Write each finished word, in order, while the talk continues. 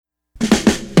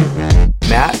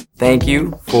Thank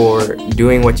you for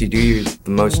doing what you do. You're the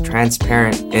most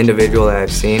transparent individual that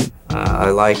I've seen.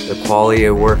 I like the quality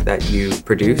of work that you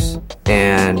produce,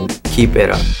 and keep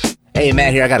it up. Hey,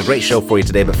 Matt here. I got a great show for you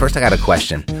today, but first I got a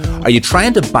question. Are you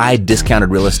trying to buy discounted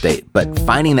real estate, but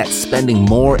finding that spending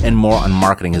more and more on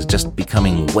marketing is just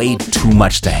becoming way too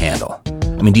much to handle?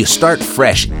 I mean, do you start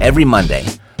fresh every Monday,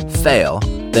 fail,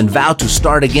 then vow to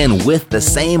start again with the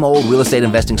same old real estate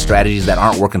investing strategies that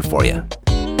aren't working for you?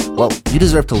 Well, you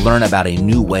deserve to learn about a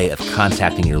new way of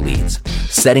contacting your leads,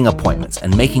 setting appointments,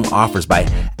 and making offers by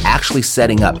actually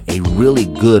setting up a really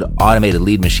good automated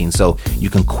lead machine so you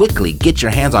can quickly get your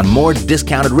hands on more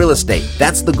discounted real estate.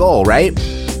 That's the goal, right?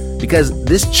 Because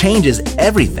this changes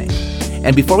everything.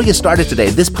 And before we get started today,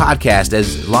 this podcast,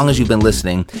 as long as you've been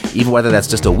listening, even whether that's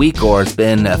just a week or it's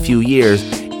been a few years,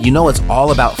 you know it's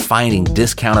all about finding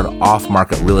discounted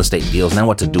off-market real estate deals and then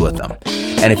what to do with them.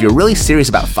 And if you're really serious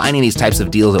about finding these types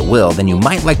of deals at will, then you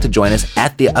might like to join us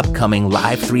at the upcoming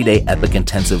live 3-day Epic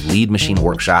Intensive Lead Machine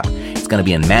Workshop. It's going to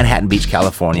be in Manhattan Beach,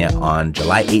 California on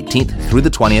July 18th through the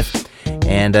 20th.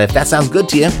 And if that sounds good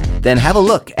to you, then have a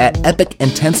look at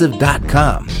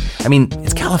epicintensive.com. I mean,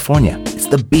 it's California. It's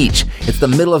the beach. It's the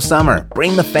middle of summer.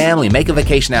 Bring the family. Make a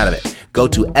vacation out of it. Go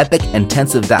to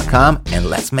epicintensive.com and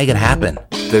let's make it happen.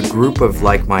 The group of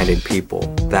like-minded people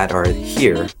that are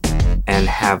here and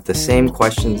have the same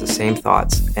questions, the same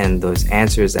thoughts, and those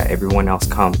answers that everyone else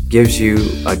come gives you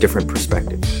a different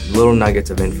perspective. Little nuggets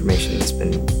of information that's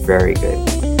been very good.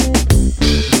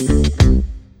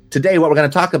 Today, what we're going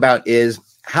to talk about is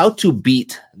how to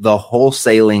beat the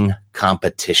wholesaling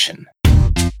competition.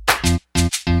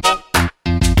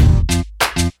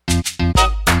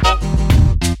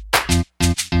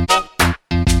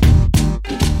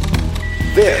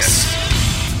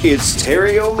 This is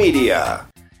Stereo Media.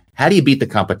 How do you beat the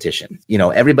competition? You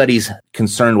know, everybody's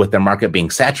concerned with their market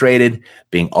being saturated,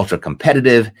 being ultra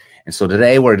competitive. And so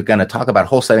today we're going to talk about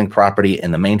wholesaling property,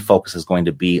 and the main focus is going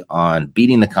to be on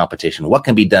beating the competition. What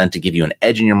can be done to give you an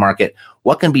edge in your market?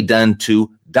 What can be done to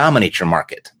dominate your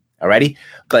market? Alrighty.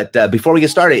 But before we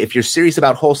get started, if you're serious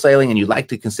about wholesaling and you'd like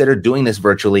to consider doing this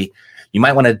virtually, you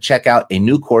might want to check out a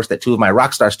new course that two of my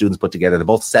Rockstar students put together. They're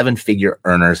both 7-figure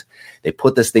earners. They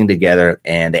put this thing together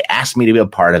and they asked me to be a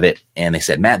part of it. And they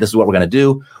said, Matt, this is what we're going to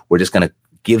do. We're just going to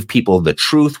give people the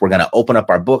truth. We're going to open up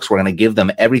our books. We're going to give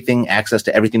them everything, access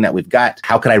to everything that we've got.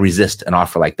 How could I resist an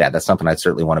offer like that? That's something I'd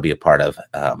certainly want to be a part of,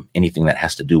 anything that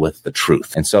has to do with the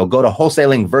truth. And so go to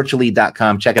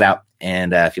wholesalingvirtually.com, check it out.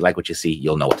 And if you like what you see,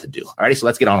 you'll know what to do. All righty, so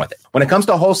let's get on with it. When it comes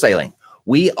to wholesaling,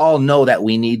 we all know that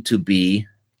we need to be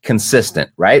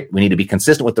consistent, right? We need to be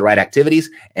consistent with the right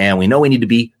activities, and we know we need to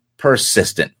be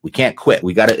persistent. We can't quit.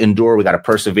 We got to endure. We got to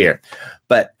persevere.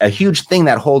 But a huge thing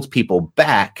that holds people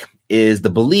back is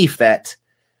the belief that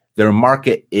their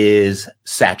market is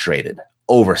saturated,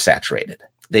 oversaturated.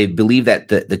 They believe that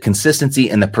the consistency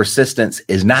and the persistence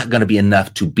is not going to be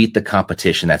enough to beat the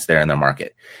competition that's there in their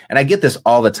market. And I get this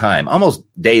all the time, almost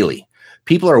daily.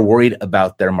 People are worried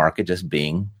about their market just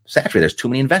being saturated. There's too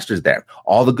many investors there.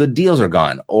 All the good deals are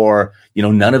gone, or,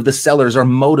 none of the sellers are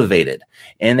motivated.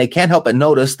 And they can't help but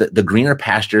notice that the greener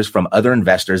pastures from other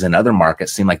investors in other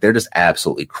markets seem like they're just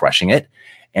absolutely crushing it.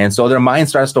 And so their mind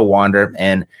starts to wander.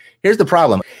 And here's the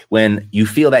problem. When you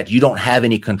feel that you don't have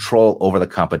any control over the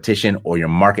competition or your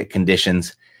market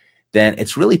conditions, then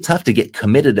it's really tough to get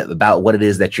committed about what it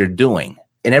is that you're doing.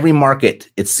 In every market,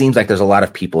 it seems like there's a lot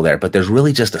of people there, but there's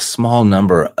really just a small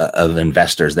number of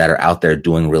investors that are out there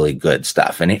doing really good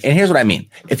stuff. And here's what I mean.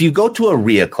 If you go to a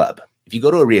RIA club, if you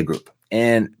go to a RIA group,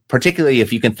 and particularly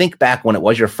if you can think back when it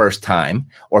was your first time,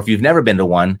 or if you've never been to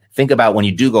one, think about when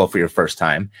you do go for your first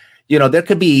time, there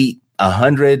could be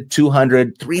 100,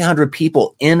 200, 300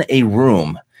 people in a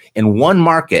room in one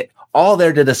market, all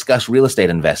there to discuss real estate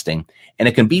investing. And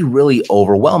it can be really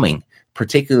overwhelming.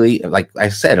 Particularly, like I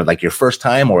said, like your first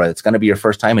time, or it's going to be your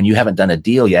first time and you haven't done a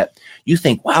deal yet, you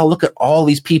think, wow, look at all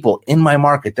these people in my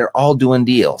market. They're all doing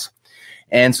deals.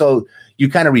 And so you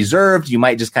kind of reserved, you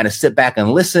might just kind of sit back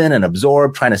and listen and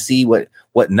absorb, trying to see what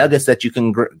nuggets that you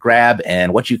can grab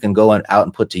and what you can go out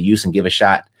and put to use and give a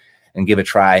shot and give a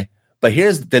try. But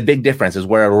here's the big difference, is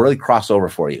where it'll really cross over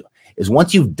for you, is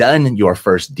once you've done your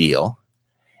first deal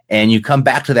and you come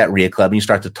back to that RIA club and you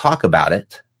start to talk about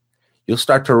it, you'll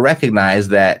start to recognize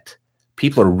that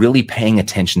people are really paying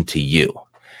attention to you,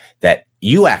 that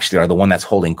you actually are the one that's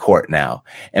holding court now.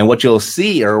 And what you'll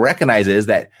see or recognize is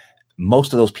that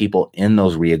most of those people in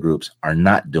those RIA groups are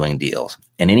not doing deals.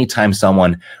 And anytime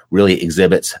someone really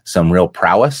exhibits some real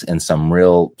prowess and some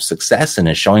real success and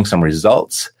is showing some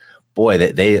results, boy,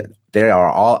 they are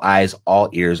all eyes, all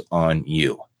ears on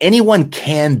you. Anyone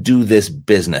can do this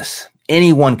business.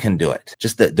 Anyone can do it.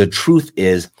 Just the truth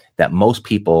is that most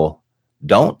people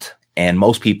don't, and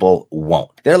most people won't.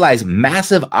 There lies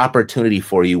massive opportunity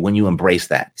for you when you embrace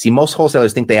that. See, most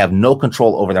wholesalers think they have no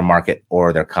control over their market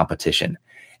or their competition.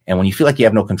 And when you feel like you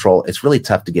have no control, it's really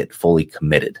tough to get fully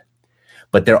committed.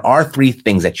 But there are 3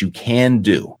 things that you can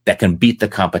do that can beat the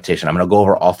competition. I'm going to go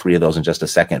over all 3 of those in just a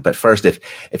second. But first,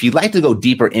 if you'd like to go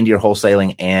deeper into your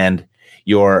wholesaling and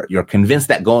you're convinced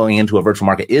that going into a virtual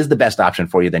market is the best option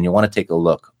for you, then you want to take a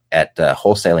look at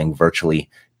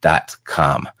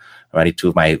wholesalingvirtually.com. Alrighty, 2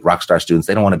 of my rockstar students,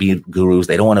 they don't want to be gurus.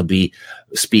 They don't want to be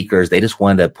speakers. They just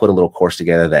wanted to put a little course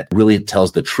together that really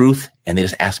tells the truth. And they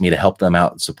just asked me to help them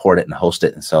out and support it and host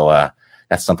it. And so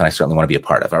that's something I certainly want to be a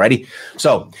part of. Alrighty.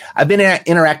 So I've been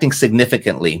interacting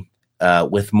significantly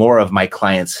with more of my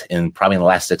clients in the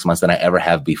last 6 months than I ever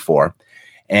have before.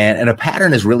 And a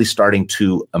pattern is really starting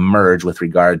to emerge with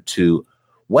regard to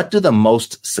what do the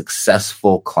most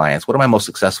successful clients, what are my most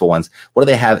successful ones, what do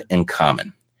they have in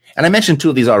common? And I mentioned 2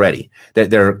 of these already.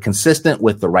 They're consistent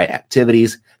with the right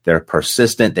activities. They're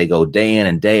persistent. They go day in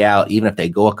and day out. Even if they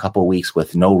go a couple weeks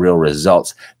with no real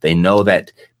results, they know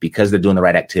that because they're doing the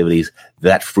right activities,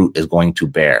 that fruit is going to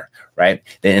bear, right?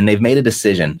 And they've made a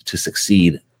decision to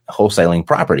succeed wholesaling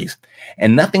properties.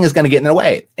 And nothing is going to get in their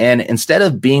way. And instead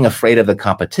of being afraid of the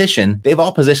competition, they've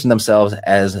all positioned themselves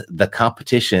as the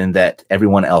competition that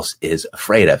everyone else is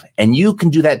afraid of. And you can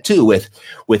do that too with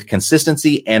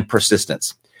consistency and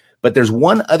persistence. But there's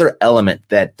one other element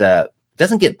that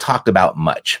doesn't get talked about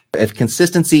much. If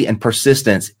consistency and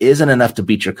persistence isn't enough to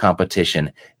beat your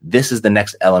competition, this is the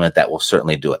next element that will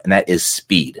certainly do it. And that is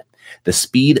speed. The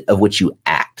speed of which you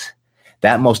act.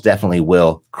 That most definitely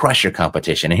will crush your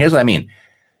competition. And here's what I mean.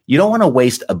 You don't want to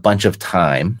waste a bunch of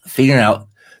time figuring out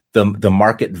the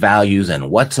market values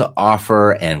and what to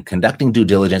offer and conducting due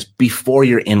diligence before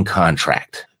you're in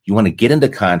contract. You want to get into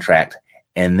contract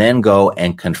and then go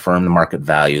and confirm the market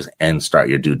values and start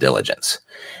your due diligence.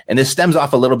 And this stems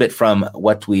off a little bit from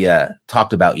what we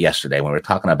talked about yesterday when we were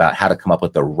talking about how to come up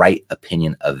with the right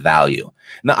opinion of value.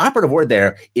 And the operative word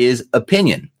there is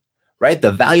opinion, right?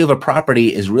 The value of a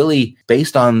property is really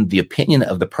based on the opinion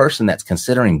of the person that's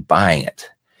considering buying it.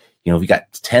 You know, if you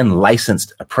got 10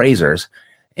 licensed appraisers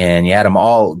and you had them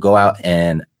all go out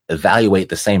and evaluate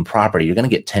the same property, you're going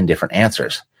to get 10 different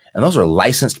answers. And those are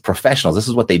licensed professionals. This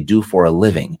is what they do for a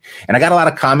living. And I got a lot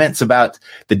of comments about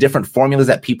the different formulas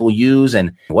that people use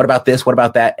and what about this, what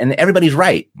about that? And everybody's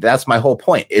right. That's my whole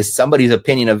point, is somebody's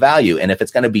opinion of value. And if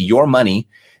it's going to be your money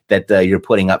that you're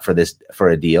putting up for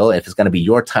a deal, if it's going to be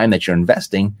your time that you're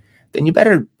investing, then you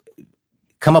better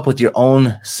come up with your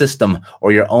own system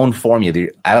or your own formula.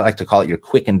 I like to call it your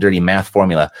quick and dirty math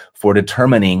formula for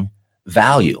determining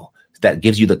value that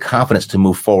gives you the confidence to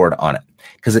move forward on it.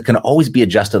 Because it can always be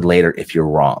adjusted later if you're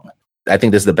wrong. I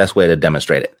think this is the best way to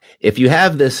demonstrate it. If you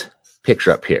have this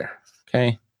picture up here,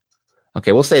 okay,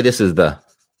 we'll say this is the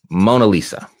Mona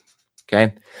Lisa,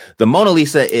 okay? The Mona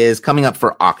Lisa is coming up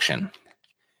for auction.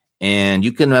 And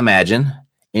you can imagine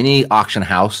any auction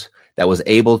house that was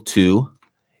able to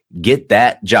get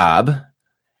that job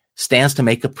stands to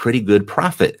make a pretty good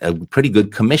profit, a pretty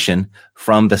good commission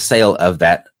from the sale of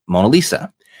that Mona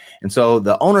Lisa. And so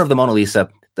the owner of the Mona Lisa,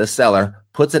 the seller,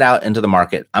 puts it out into the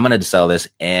market. I'm going to sell this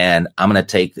and I'm going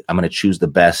to choose the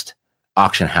best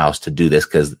auction house to do this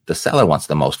because the seller wants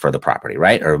the most for the property,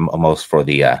 right? Or most for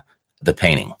the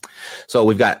painting. So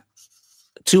we've got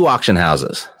 2 auction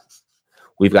houses.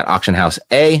 We've got auction house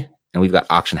A and we've got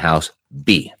auction house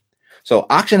B. So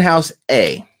auction house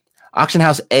A,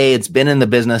 it's been in the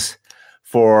business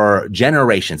for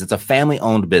generations. It's a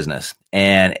family-owned business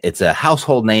and it's a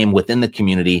household name within the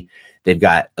community. They've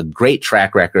got a great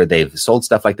track record. They've sold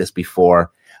stuff like this before.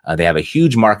 They have a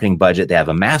huge marketing budget. They have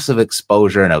a massive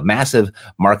exposure and a massive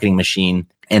marketing machine.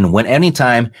 And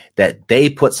anytime that they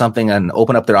put something and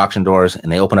open up their auction doors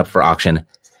and they open up for auction,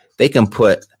 they can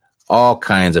put all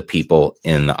kinds of people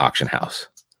in the auction house,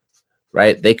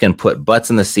 right? They can put butts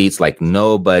in the seats like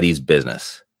nobody's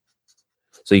business.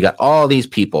 So you got all these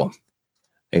people.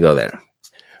 They go there.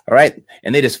 All right.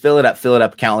 And they just fill it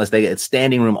up, countless. It's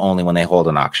standing room only when they hold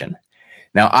an auction.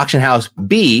 Now, auction house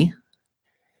B,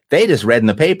 they just read in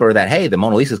the paper that, hey, the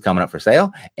Mona Lisa is coming up for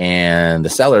sale and the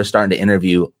seller is starting to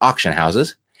interview auction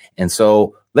houses. And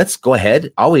so let's go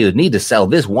ahead. All we would need to sell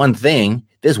this one thing,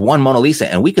 this one Mona Lisa,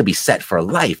 and we could be set for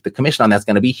life. The commission on that's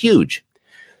going to be huge.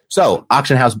 So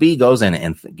auction house B goes in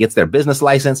and gets their business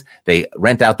license. They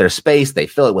rent out their space. They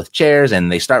fill it with chairs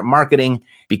and they start marketing.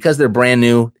 Because they're brand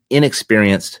new,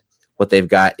 inexperienced, what they've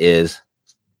got is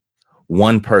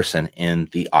one person in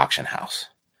the auction house.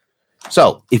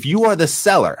 So if you are the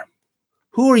seller,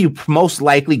 who are you most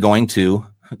likely going to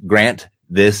grant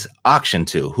this auction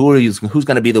to? Who's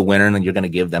going to be the winner? And you're going to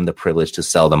give them the privilege to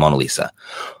sell the Mona Lisa.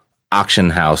 Auction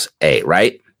house A,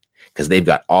 right? Because they've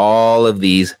got all of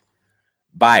these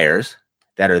buyers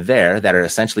that are there that are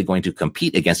essentially going to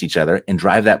compete against each other and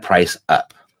drive that price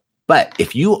up. But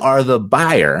if you are the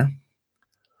buyer,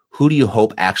 who do you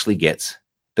hope actually gets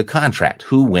the contract?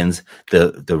 Who wins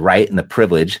the right and the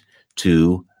privilege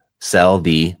to sell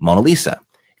the Mona Lisa?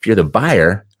 If you're the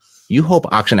buyer, you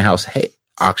hope auction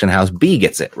house B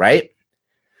gets it, right?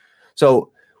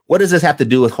 So what does this have to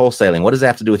do with wholesaling? What does it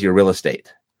have to do with your real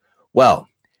estate? Well,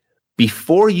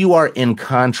 before you are in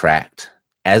contract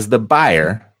as the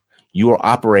buyer, you are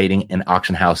operating in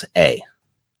auction house A,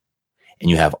 and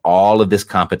you have all of this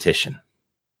competition.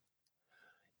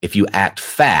 If you act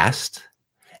fast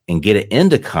and get it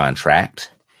into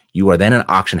contract, you are then in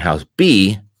auction house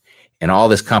B, and all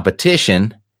this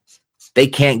competition, they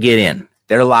can't get in.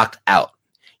 They're locked out.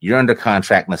 You're under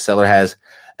contract, and the seller has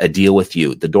a deal with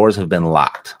you. The doors have been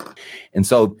locked. And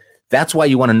so that's why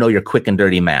you want to know your quick and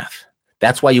dirty math.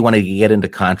 That's why you want to get into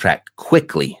contract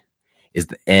quickly,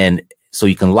 and so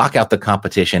you can lock out the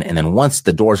competition. And then once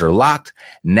the doors are locked,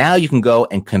 now you can go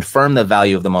and confirm the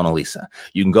value of the Mona Lisa.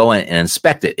 You can go in and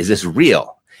inspect it. Is this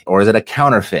real? Or is it a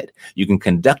counterfeit? You can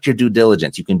conduct your due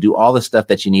diligence. You can do all the stuff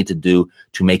that you need to do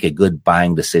to make a good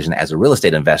buying decision as a real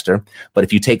estate investor. But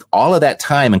if you take all of that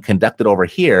time and conduct it over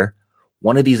here,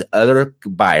 one of these other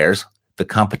buyers, the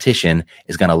competition,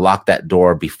 is going to lock that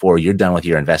door before you're done with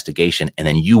your investigation, and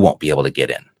then you won't be able to get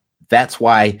in. That's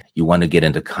why you want to get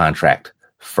into contract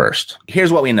first.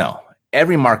 Here's what we know.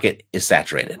 Every market is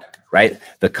saturated, right?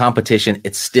 The competition,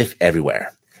 it's stiff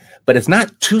everywhere. But it's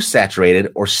not too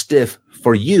saturated or stiff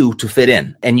for you to fit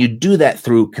in. And you do that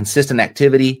through consistent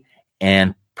activity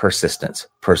and persistence,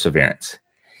 perseverance.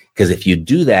 Because if you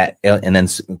do that, and then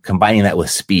combining that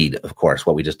with speed, of course,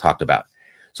 what we just talked about.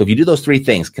 So if you do those three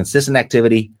things, consistent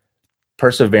activity,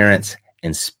 perseverance,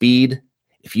 and speed,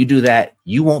 if you do that,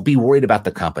 you won't be worried about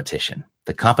the competition.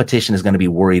 The competition is going to be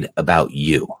worried about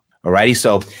you. Alrighty.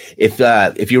 So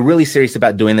if you're really serious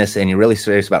about doing this and you're really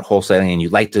serious about wholesaling and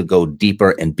you'd like to go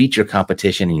deeper and beat your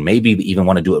competition and maybe even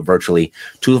want to do it virtually,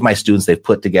 two of my students, they've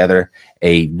put together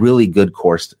a really good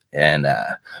course and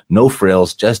no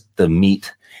frills, just the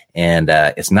meat. And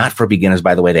it's not for beginners,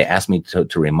 by the way. They asked me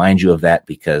to remind you of that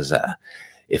because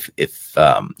if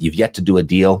you've yet to do a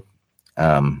deal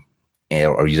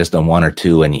or you just done one or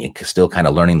two and you're still kind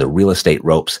of learning the real estate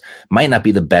ropes, might not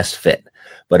be the best fit.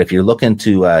 But if you're looking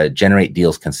to generate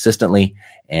deals consistently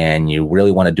and you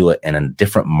really want to do it in a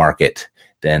different market,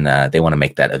 then they want to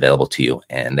make that available to you.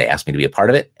 And they asked me to be a part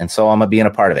of it. And so I'm going to be a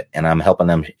part of it. And I'm helping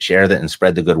them share that and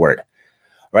spread the good word.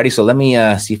 Alrighty, so let me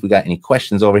see if we got any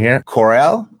questions over here.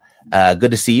 Corel,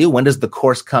 good to see you. When does the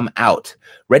course come out?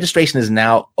 Registration is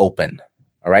now open.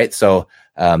 All right, so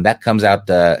that comes out,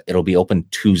 it'll be open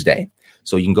Tuesday.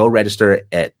 So you can go register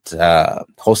at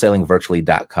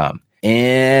wholesalingvirtually.com.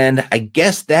 And I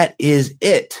guess that is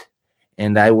it.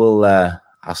 And I'll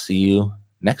see you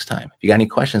next time. If you got any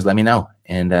questions, let me know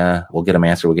and we'll get them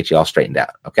answered. We'll get you all straightened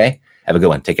out. Okay. Have a good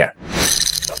one. Take care.